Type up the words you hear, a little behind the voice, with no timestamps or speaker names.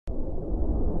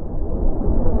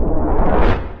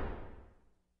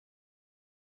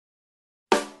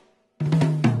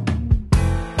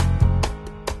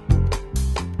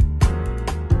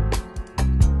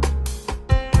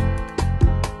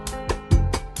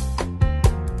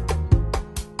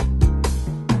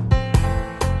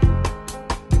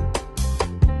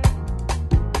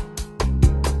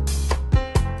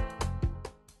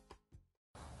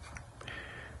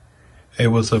Hey,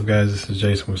 what's up, guys? This is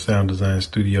Jason with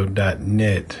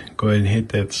SoundDesignStudio.net. Go ahead and hit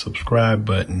that subscribe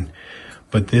button.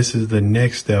 But this is the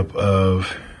next step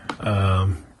of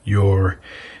your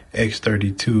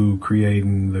X32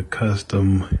 creating the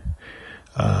custom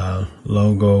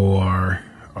logo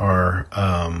or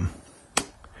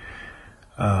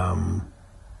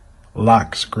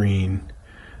lock screen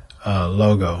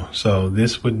logo. So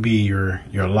this would be your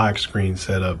lock screen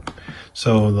setup.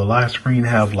 So the lock screen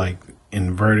have like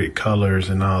inverted colors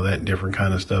and all that different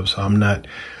kind of stuff. So I'm not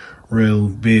real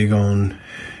big on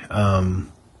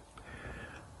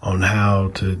how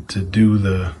to do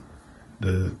the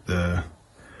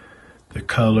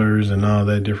colors and all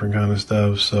that different kind of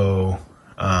stuff. So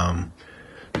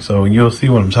so you'll see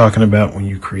what I'm talking about when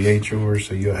you create yours.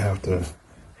 So you'll have to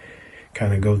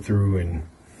kind of go through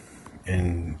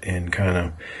and kind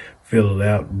of fill it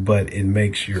out, but it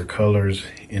makes your colors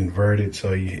inverted.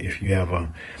 So if you have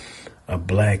a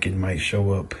black, it might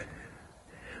show up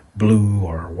blue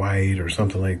or white or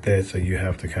something like that. So you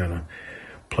have to kind of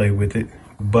play with it,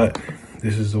 but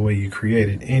this is the way you create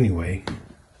it anyway.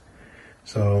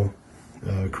 So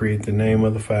create the name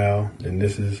of the file, and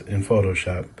this is in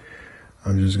Photoshop.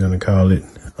 I'm just going to call it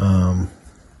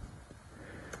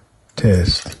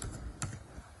test.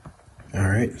 All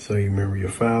right, so you remember your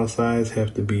file size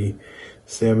have to be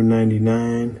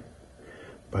 799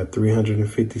 by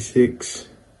 356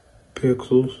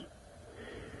 pixels.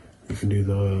 You can do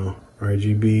the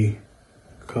RGB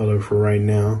color for right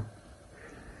now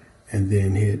and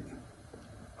then hit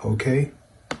OK.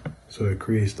 So it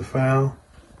creates the file.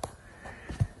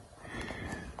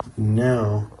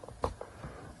 Now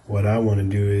what I want to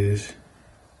do is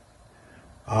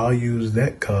I'll use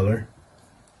that color,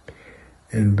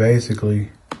 and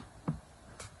basically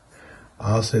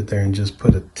I'll sit there and just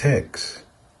put a text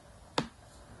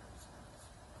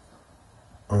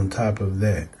on top of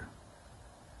that.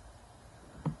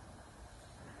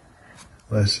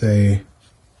 Let's say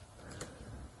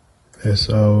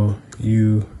SOUND,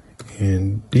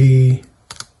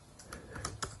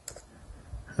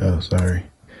 oh sorry,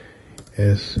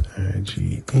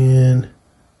 SIGN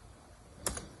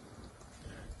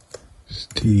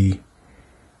STUDIO,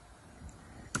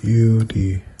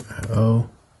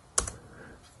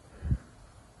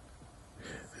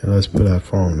 and let's put our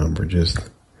phone number just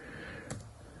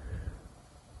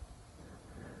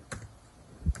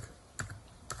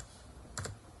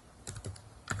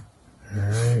all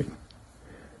right.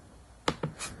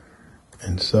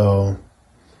 And so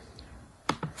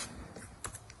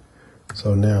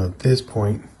now at this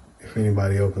point, if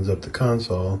anybody opens up the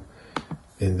console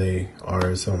and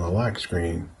it's on a lock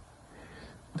screen,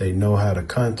 they know how to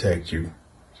contact you.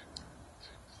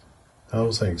 I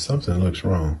was saying something looks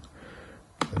wrong.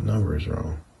 The number is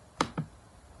wrong.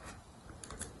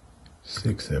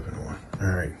 671. All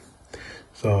right.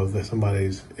 So if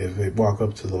they walk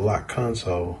up to the lock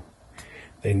console,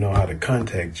 they know how to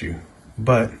contact you.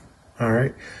 But all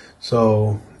right.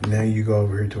 So now you go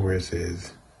over here to where it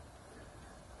says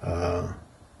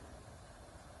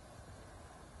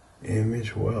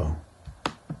image. Well,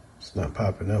 it's not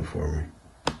popping up for me.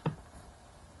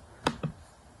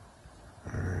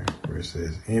 All right, where it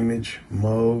says image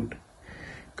mode,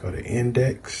 go to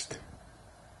indexed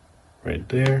right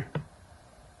there,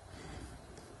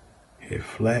 hit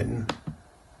flatten,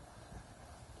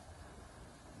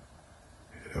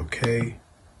 hit OK.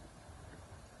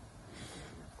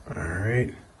 All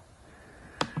right,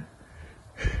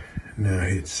 now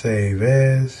hit save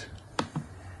as.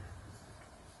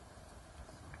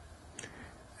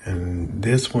 And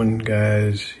this one,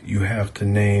 guys, you have to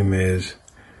name as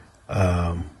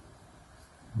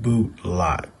boot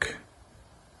lock,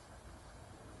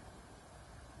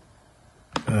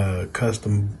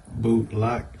 custom boot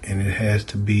lock, and it has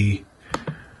to be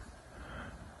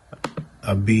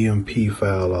a BMP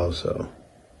file also,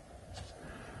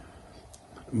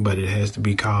 but it has to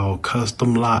be called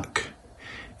CustomLock,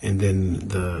 and then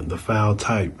the file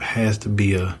type has to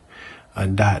be a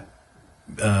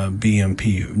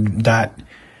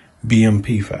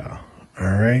 .bmp file.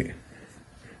 All right.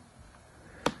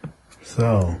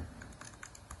 So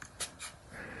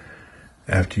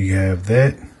after you have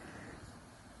that,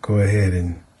 go ahead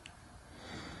and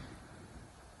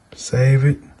save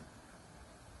it.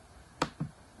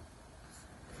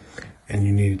 And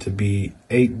you need it to be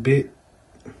 8-bit.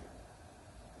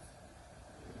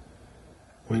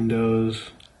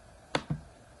 Windows.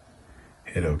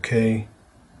 Hit OK.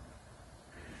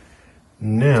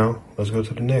 Now let's go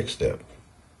to the next step.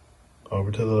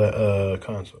 Over to the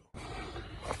console.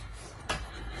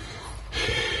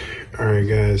 All right,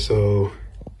 guys, so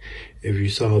if you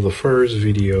saw the first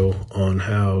video on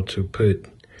how to put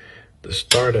the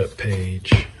startup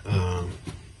page,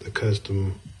 the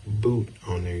custom boot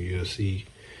on there, you'll see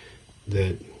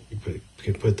that you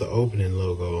can put the opening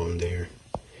logo on there.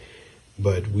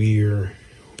 But we're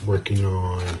working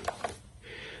on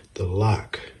the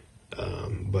lock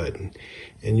button,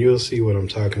 and you'll see what I'm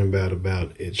talking about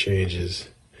it changes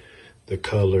the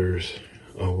colors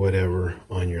or whatever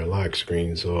on your lock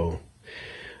screen. So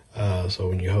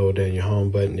when you hold down your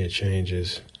home button, it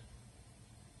changes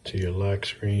to your lock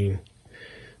screen.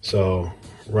 So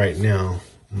right now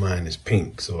mine is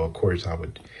pink, so of course I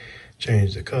would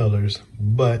change the colors,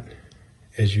 but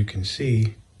as you can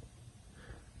see,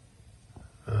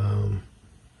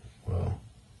 well,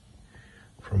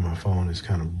 from my phone it's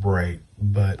kind of bright,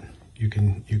 but you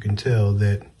can tell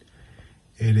that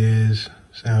it is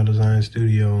Sound Design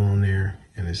Studio on there,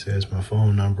 and it says my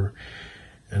phone number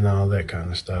and all that kind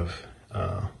of stuff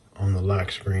on the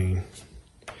lock screen.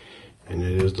 And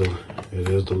it is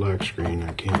the lock screen.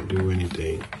 I can't do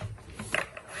anything.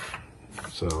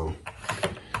 So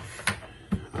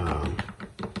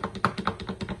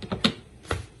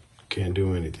can't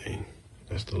do anything.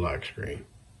 That's the lock screen.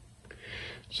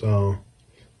 So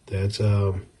that's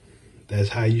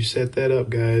how you set that up,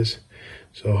 guys.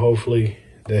 So hopefully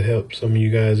that helped some of you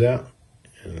guys out,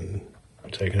 and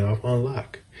I'm taking off on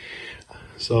lock.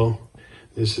 So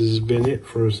this has been it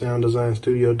for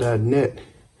SoundDesignStudio.net.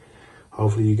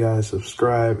 Hopefully you guys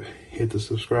subscribe, hit the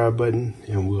subscribe button,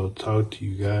 and we'll talk to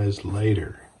you guys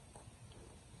later.